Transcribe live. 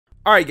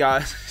All right,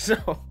 guys. So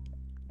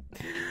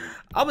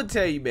I'm gonna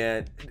tell you,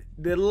 man,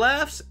 the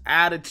left's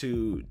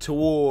attitude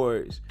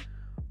towards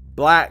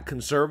black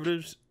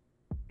conservatives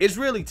is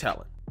really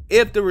telling.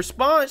 If the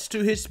response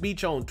to his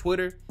speech on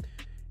Twitter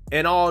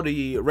and all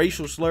the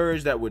racial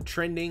slurs that were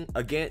trending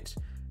against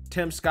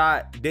Tim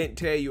Scott didn't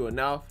tell you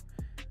enough,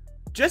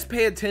 just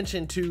pay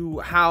attention to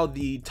how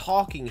the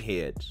talking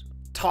heads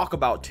talk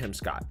about Tim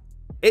Scott.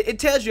 It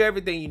tells you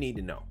everything you need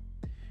to know.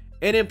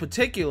 And in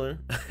particular,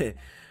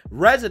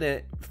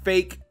 resident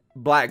fake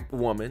black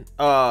woman,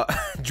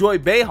 Joy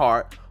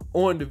Behar,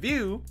 on The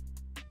View,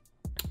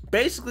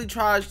 basically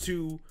tries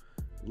to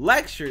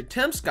lecture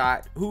Tim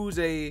Scott, who's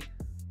a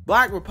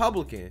black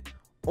Republican,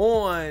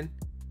 on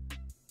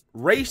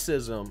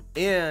racism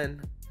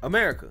in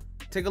America.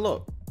 Take a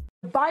look.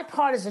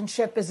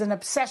 Bipartisanship is an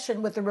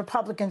obsession with the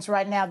Republicans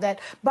right now, that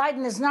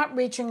Biden is not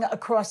reaching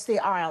across the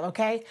aisle,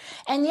 okay?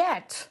 And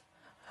yet,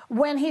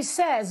 when he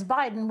says,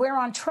 Biden, we're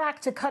on track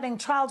to cutting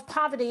child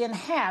poverty in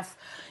half,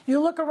 you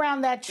look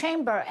around that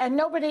chamber and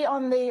nobody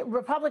on the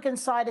Republican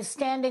side is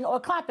standing or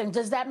clapping.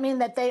 Does that mean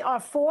that they are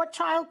for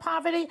child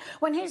poverty?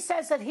 When he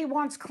says that he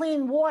wants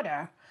clean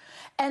water,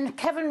 and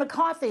Kevin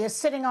McCarthy is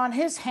sitting on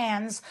his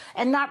hands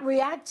and not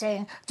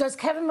reacting, does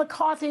Kevin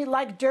McCarthy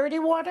like dirty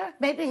water?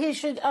 Maybe he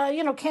should,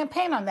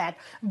 campaign on that.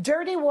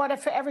 Dirty water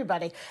for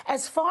everybody.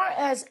 As far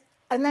as,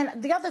 and then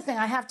the other thing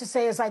I have to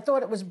say is I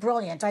thought it was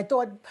brilliant. I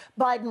thought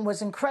Biden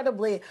was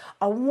incredibly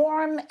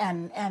warm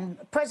and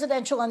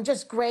presidential and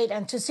just great.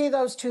 And to see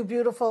those two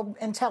beautiful,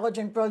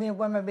 intelligent, brilliant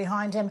women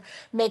behind him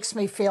makes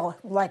me feel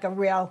like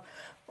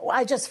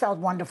I just felt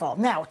wonderful.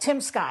 Now,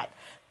 Tim Scott.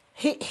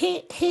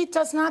 He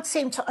does not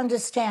seem to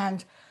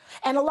understand,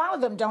 and a lot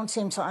of them don't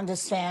seem to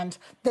understand,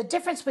 the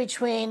difference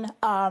between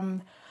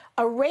a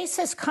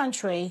racist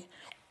country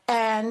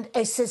and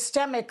a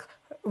systemic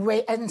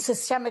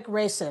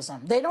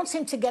racism. They don't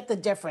seem to get the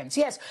difference.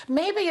 Yes,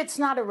 maybe it's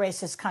not a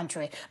racist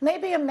country.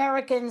 Maybe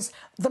Americans,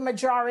 the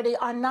majority,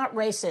 are not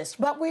racist.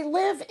 But we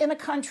live in a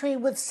country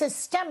with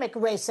systemic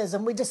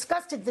racism. We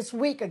discussed it this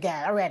week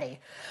again already,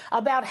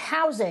 about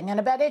housing and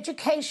about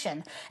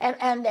education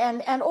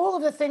and all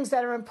of the things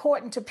that are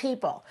important to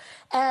people.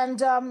 And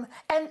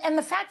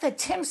the fact that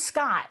Tim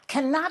Scott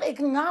cannot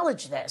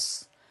acknowledge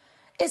this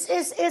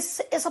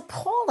is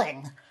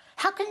appalling.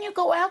 How can you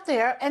go out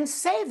there and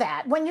say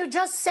that when you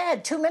just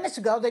said 2 minutes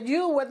ago that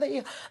you were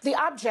the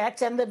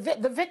object and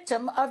the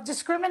victim of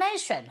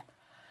discrimination?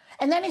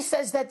 And then he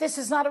says that this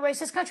is not a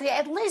racist country.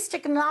 At least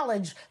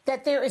acknowledge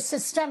that there is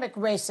systemic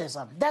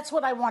racism. That's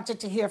what I wanted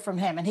to hear from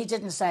him, and he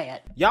didn't say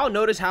it. Y'all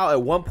notice how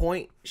at one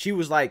point she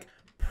was like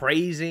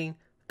praising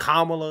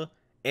Kamala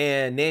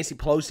and Nancy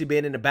Pelosi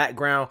being in the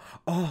background?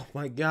 Oh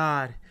my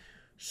God,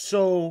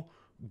 so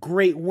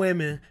great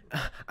women.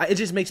 It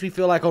just makes me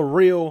feel like a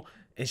real...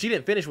 And she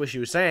didn't finish what she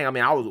was saying. I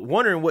mean, I was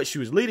wondering what she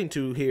was leading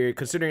to here,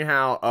 considering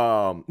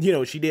how,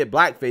 she did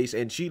blackface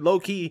and she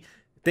low-key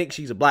thinks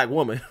she's a black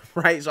woman,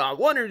 right? So I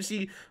wondered if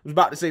she was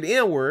about to say the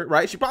N-word,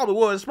 right? She probably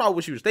was. That's probably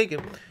what she was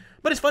thinking.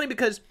 But it's funny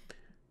because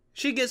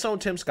she gets on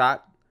Tim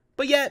Scott,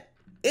 but yet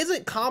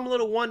isn't Kamala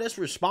the one that's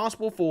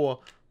responsible for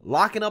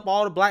locking up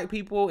all the black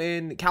people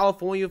in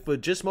California for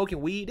just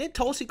smoking weed? Didn't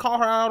Tulsi call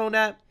her out on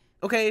that?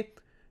 Okay.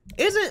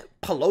 Isn't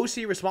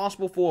Pelosi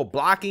responsible for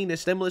blocking the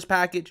stimulus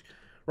package,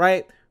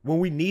 right? When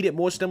we needed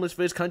more stimulus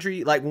for this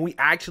country, like when we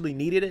actually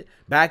needed it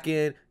back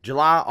in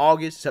July,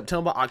 August,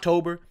 September,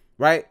 October,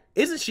 right?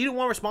 Isn't she the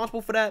one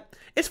responsible for that?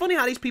 It's funny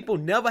how these people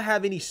never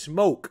have any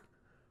smoke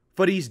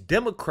for these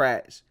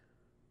Democrats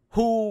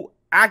who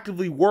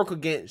actively work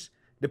against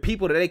the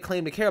people that they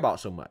claim to care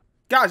about so much.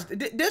 Guys,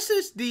 this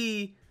is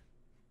the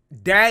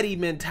daddy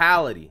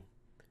mentality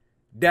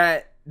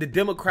that the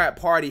Democrat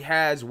Party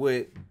has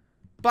with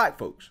black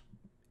folks.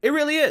 It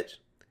really is.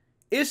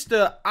 It's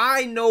the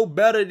I know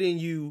better than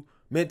you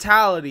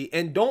mentality,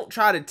 and don't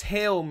try to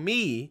tell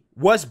me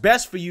what's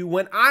best for you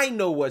when I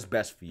know what's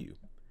best for you.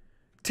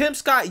 Tim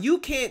Scott, you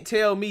can't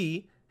tell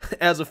me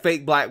as a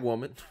fake black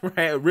woman,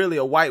 right? Really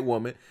a white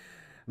woman,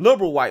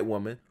 liberal white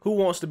woman who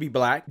wants to be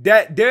black,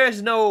 that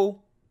there's no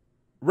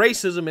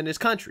racism in this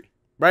country,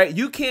 right?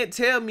 You can't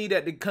tell me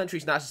that the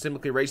country's not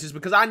systemically racist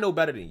because I know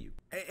better than you.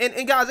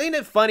 And guys, ain't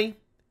it funny?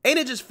 Ain't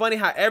it just funny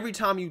how every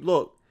time you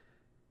look,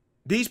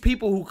 these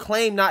people who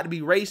claim not to be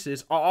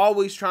racist are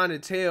always trying to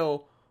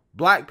tell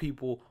black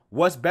people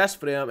what's best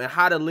for them and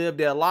how to live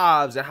their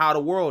lives and how the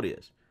world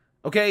is.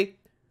 Okay?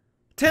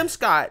 Tim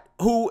Scott,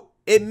 who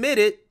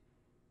admitted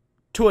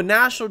to a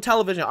national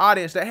television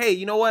audience that, hey,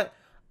 you know what?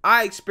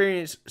 I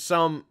experienced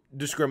some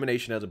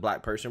discrimination as a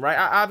black person, right?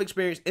 I've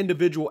experienced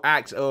individual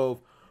acts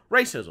of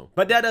racism,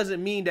 but that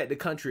doesn't mean that the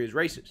country is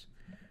racist.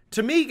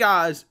 To me,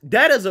 guys,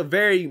 that is a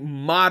very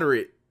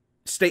moderate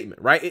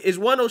statement, right? It's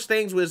one of those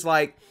things where it's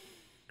like,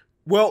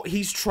 well,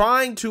 he's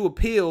trying to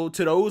appeal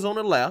to those on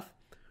the left,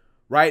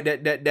 right,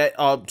 that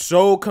are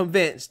so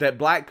convinced that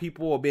black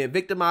people are being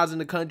victimized in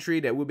the country,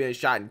 that we're being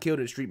shot and killed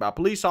in the street by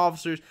police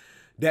officers,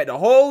 that the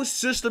whole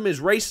system is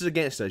racist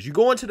against us. You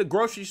go into the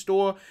grocery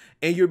store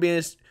and you're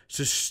being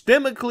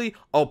systemically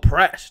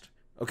oppressed,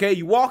 Okay,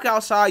 you walk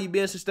outside, you're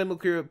being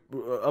systemically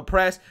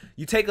oppressed.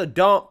 You take a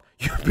dump,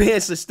 you're being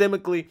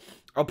systemically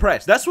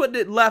oppressed. That's what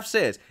the left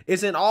says.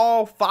 It's in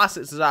all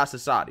facets of our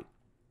society.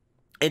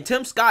 And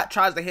Tim Scott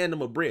tries to hand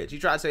them a bridge. He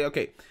tries to say,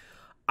 okay,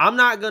 I'm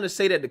not going to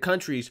say that the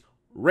country's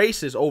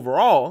racist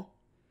overall,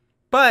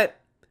 but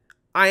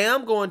I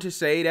am going to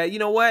say that, you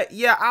know what?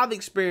 Yeah, I've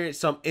experienced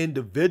some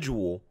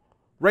individual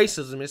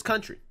racism in this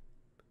country.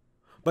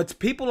 But to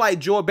people like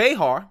Joy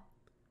Behar,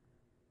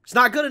 it's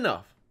not good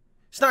enough.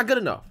 It's not good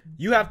enough.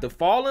 You have to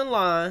fall in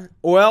line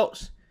or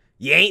else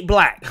you ain't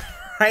black,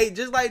 right?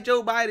 Just like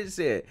Joe Biden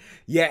said,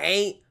 you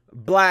ain't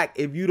black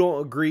if you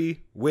don't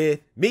agree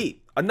with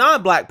me. A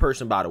non-black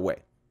person, by the way.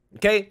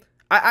 Okay?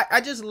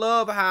 I just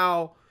love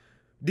how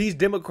these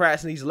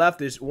Democrats and these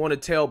leftists want to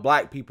tell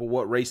black people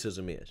what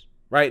racism is,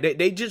 right?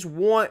 They just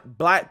want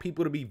black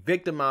people to be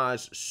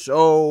victimized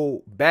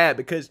so bad,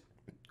 because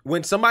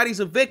when somebody's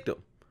a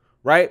victim,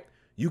 right,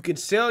 you can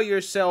sell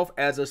yourself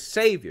as a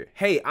savior.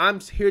 Hey, I'm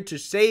here to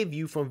save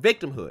you from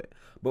victimhood.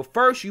 But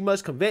first, you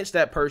must convince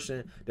that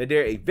person that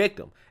they're a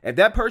victim. If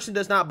that person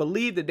does not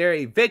believe that they're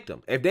a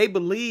victim, if they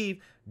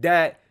believe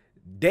that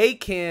they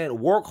can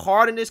work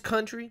hard in this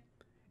country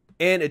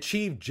and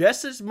achieve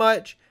just as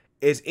much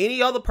as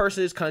any other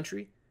person in this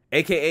country,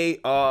 aka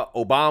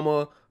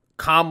Obama,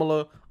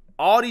 Kamala,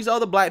 all these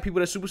other black people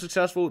that are super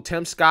successful,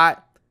 Tim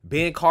Scott,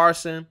 Ben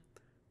Carson,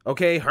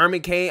 okay,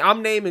 Herman Cain,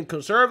 I'm naming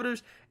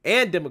conservatives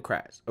and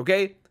Democrats,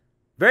 okay?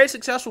 Very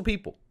successful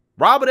people.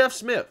 Robert F.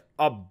 Smith,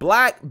 a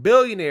black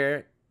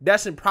billionaire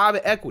that's in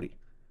private equity.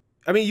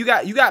 I mean, you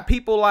got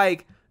people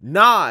like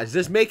Nas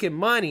that's making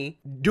money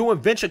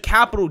doing venture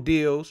capital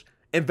deals,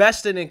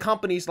 investing in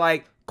companies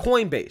like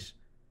Coinbase.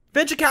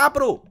 Venture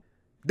capital.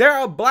 There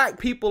are black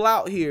people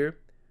out here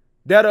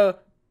that are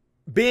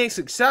being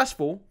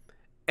successful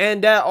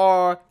and that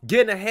are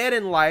getting ahead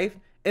in life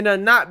and are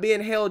not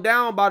being held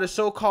down by the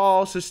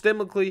so-called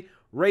systemically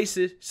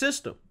racist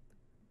system.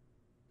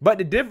 But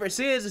the difference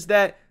is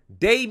that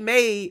they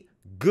made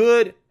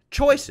good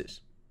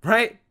choices,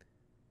 right?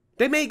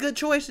 They made good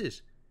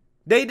choices.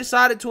 They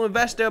decided to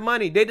invest their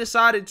money. They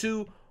decided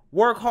to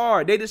work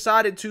hard. They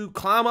decided to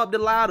climb up the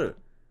ladder.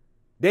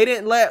 They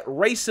didn't let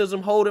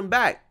racism hold them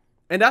back.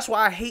 And that's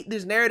why I hate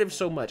this narrative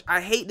so much.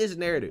 I hate this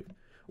narrative.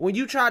 When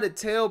you try to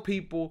tell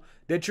people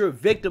that you're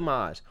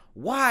victimized,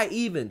 why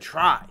even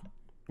try,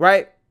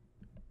 right?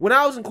 When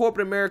I was in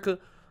corporate America,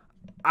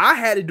 I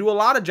had to do a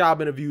lot of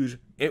job interviews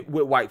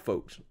with white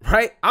folks,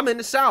 right? I'm in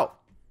the South,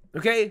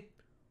 okay?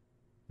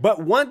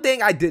 But one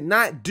thing I did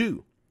not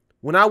do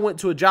when I went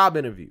to a job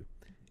interview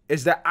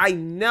is that I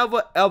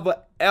never,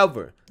 ever,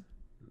 ever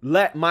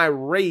let my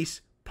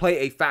race play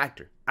a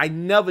factor. I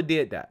never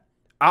did that.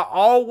 I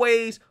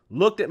always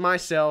looked at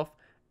myself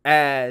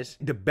as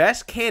the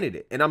best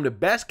candidate, and I'm the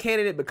best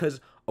candidate because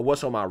of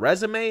what's on my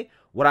resume,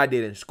 what I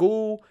did in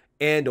school,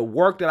 and the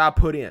work that I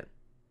put in.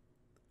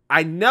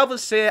 I never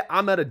said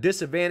I'm at a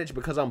disadvantage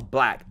because I'm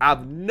black.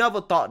 I've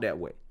never thought that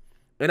way.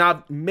 And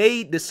I've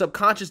made the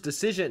subconscious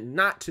decision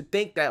not to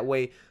think that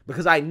way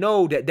because I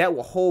know that that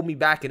will hold me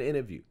back in an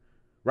interview,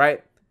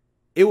 right?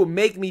 It would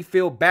make me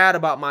feel bad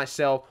about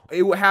myself.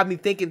 It would have me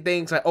thinking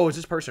things like, oh, is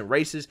this person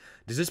racist?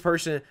 Does this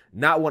person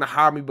not want to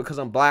hire me because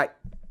I'm black?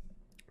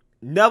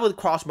 Never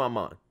crossed my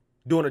mind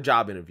doing a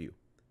job interview.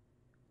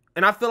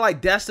 And I feel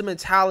like that's the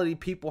mentality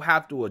people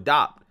have to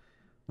adopt.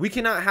 We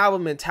cannot have a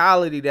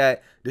mentality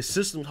that the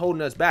system's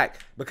holding us back,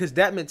 because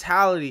that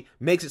mentality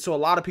makes it so a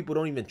lot of people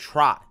don't even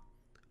try.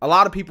 A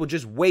lot of people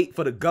just wait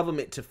for the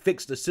government to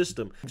fix the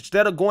system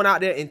instead of going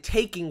out there and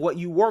taking what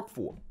you work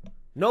for.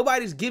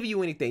 Nobody's giving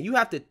you anything. You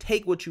have to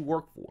take what you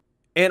work for.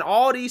 And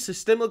all these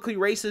systemically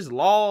racist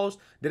laws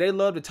that they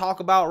love to talk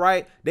about,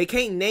 right? They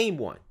can't name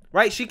one,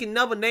 right? She can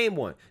never name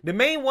one. The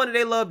main one that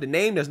they love to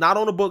name that's not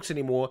on the books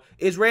anymore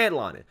is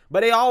redlining.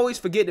 But they always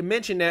forget to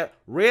mention that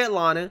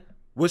redlining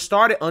was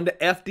started under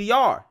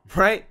FDR,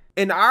 right?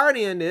 And the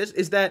irony in this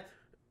is that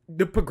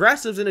the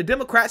progressives and the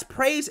Democrats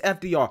praise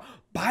FDR.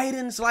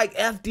 Biden's like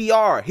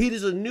FDR. He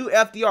is a new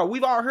FDR.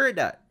 We've all heard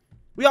that.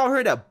 We all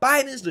heard that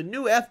Biden's the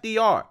new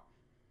FDR.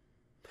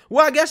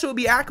 Well, I guess it would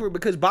be accurate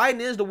because Biden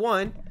is the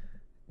one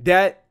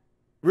that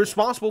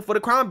responsible for the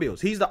crime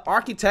bills. He's the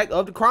architect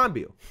of the crime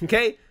bill,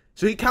 okay?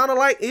 So he kind of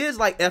like is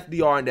like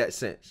FDR in that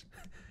sense.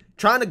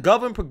 Trying to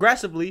govern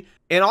progressively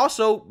and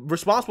also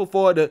responsible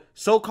for the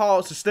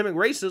so-called systemic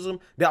racism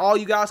that all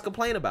you guys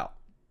complain about.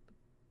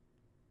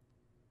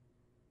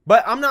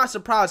 But I'm not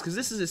surprised because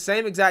this is the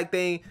same exact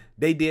thing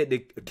they did to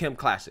Kim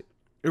Classic.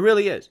 It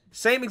really is.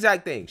 Same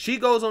exact thing. She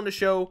goes on the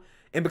show,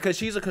 and because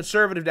she's a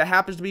conservative that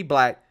happens to be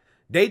black,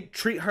 they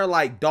treat her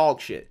like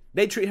dog shit.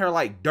 They treat her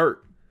like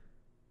dirt.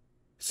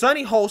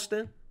 Sonny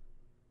Holston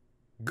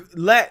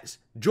lets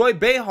Joy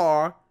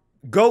Behar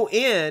go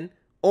in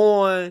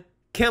on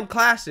Kim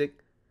Classic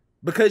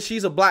because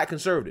she's a black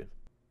conservative,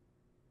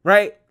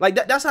 right? Like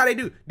that's how they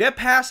do. They're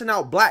passing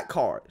out black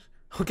cards,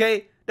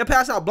 okay? They're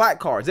passing out black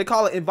cards. They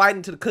call it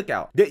inviting to the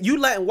cookout. You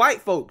letting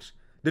white folks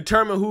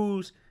determine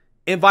who's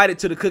invited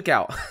to the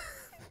cookout.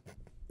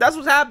 That's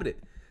what's happening.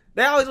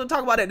 They always want to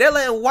talk about that. They're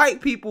letting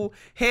white people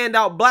hand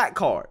out black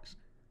cards.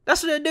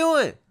 That's what they're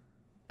doing.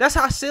 That's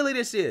how silly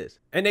this is.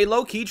 And they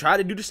low-key try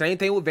to do the same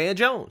thing with Van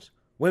Jones.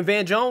 When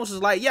Van Jones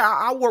is like, yeah,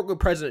 I work with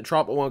President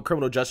Trump on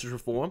criminal justice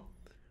reform,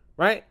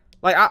 right?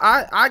 Like,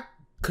 I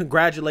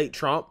congratulate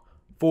Trump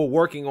for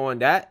working on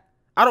that.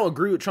 I don't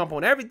agree with Trump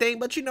on everything,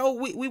 but, you know,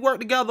 we work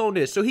together on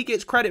this, so he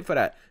gets credit for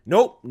that.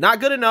 Nope,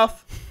 not good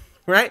enough,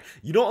 right?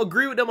 You don't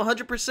agree with them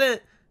 100%.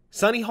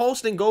 Sonny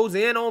Holston goes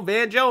in on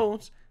Van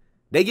Jones.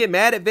 They get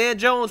mad at Van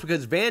Jones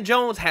because Van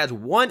Jones has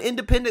one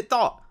independent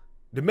thought.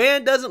 The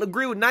man doesn't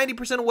agree with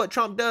 90% of what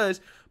Trump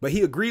does, but he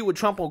agreed with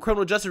Trump on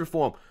criminal justice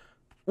reform.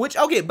 Which,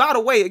 okay, by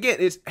the way, again,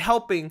 is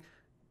helping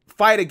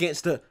fight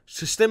against the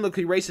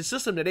systemically racist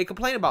system that they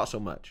complain about so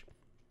much.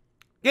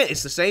 Again,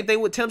 it's the same thing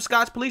with Tim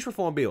Scott's police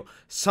reform bill.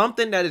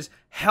 Something that is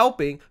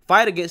helping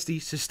fight against the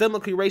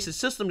systemically racist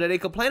system that they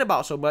complain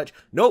about so much.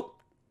 Nope.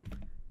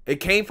 It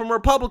came from a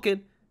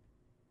Republican.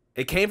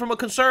 It came from a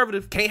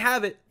conservative. Can't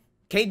have it.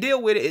 Can't deal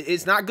with it.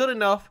 It's not good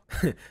enough.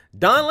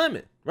 Don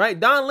Lemon, right?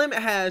 Don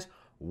Lemon has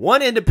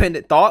one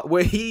independent thought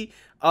where he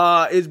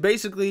is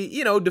basically,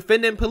 you know,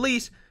 defending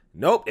police.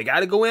 Nope, they got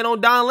to go in on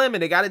Don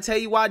Lemon. They got to tell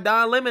you why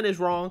Don Lemon is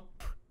wrong,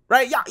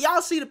 right?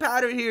 Y'all see the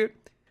pattern here?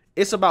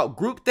 It's about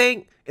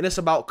groupthink and it's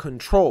about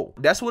control.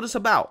 That's what it's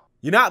about.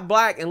 You're not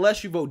black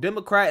unless you vote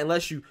Democrat,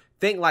 unless you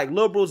think like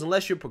liberals,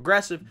 unless you're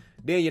progressive,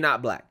 then you're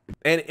not black.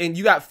 And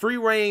you got free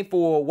reign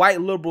for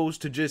white liberals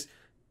to just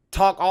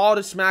talk all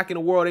the smack in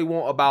the world they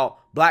want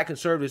about black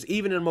conservatives,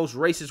 even in the most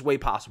racist way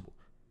possible.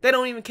 They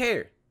don't even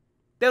care.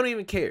 They don't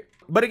even care.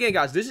 But again,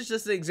 guys, this is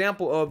just an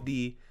example of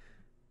the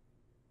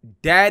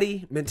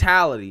daddy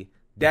mentality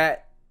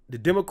that the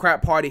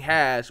Democrat Party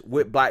has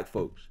with black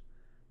folks,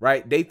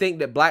 right? They think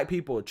that black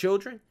people are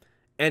children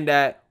and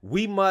that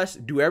we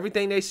must do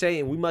everything they say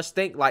and we must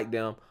think like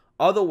them.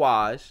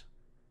 Otherwise,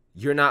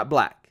 you're not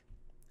black.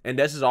 And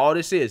this is all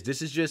this is.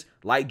 This is just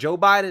like Joe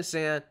Biden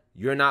saying,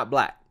 you're not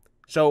black.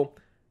 So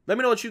let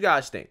me know what you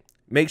guys think.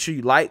 Make sure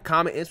you like,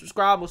 comment, and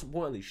subscribe. Most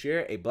importantly,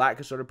 share a black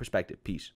conservative perspective. Peace.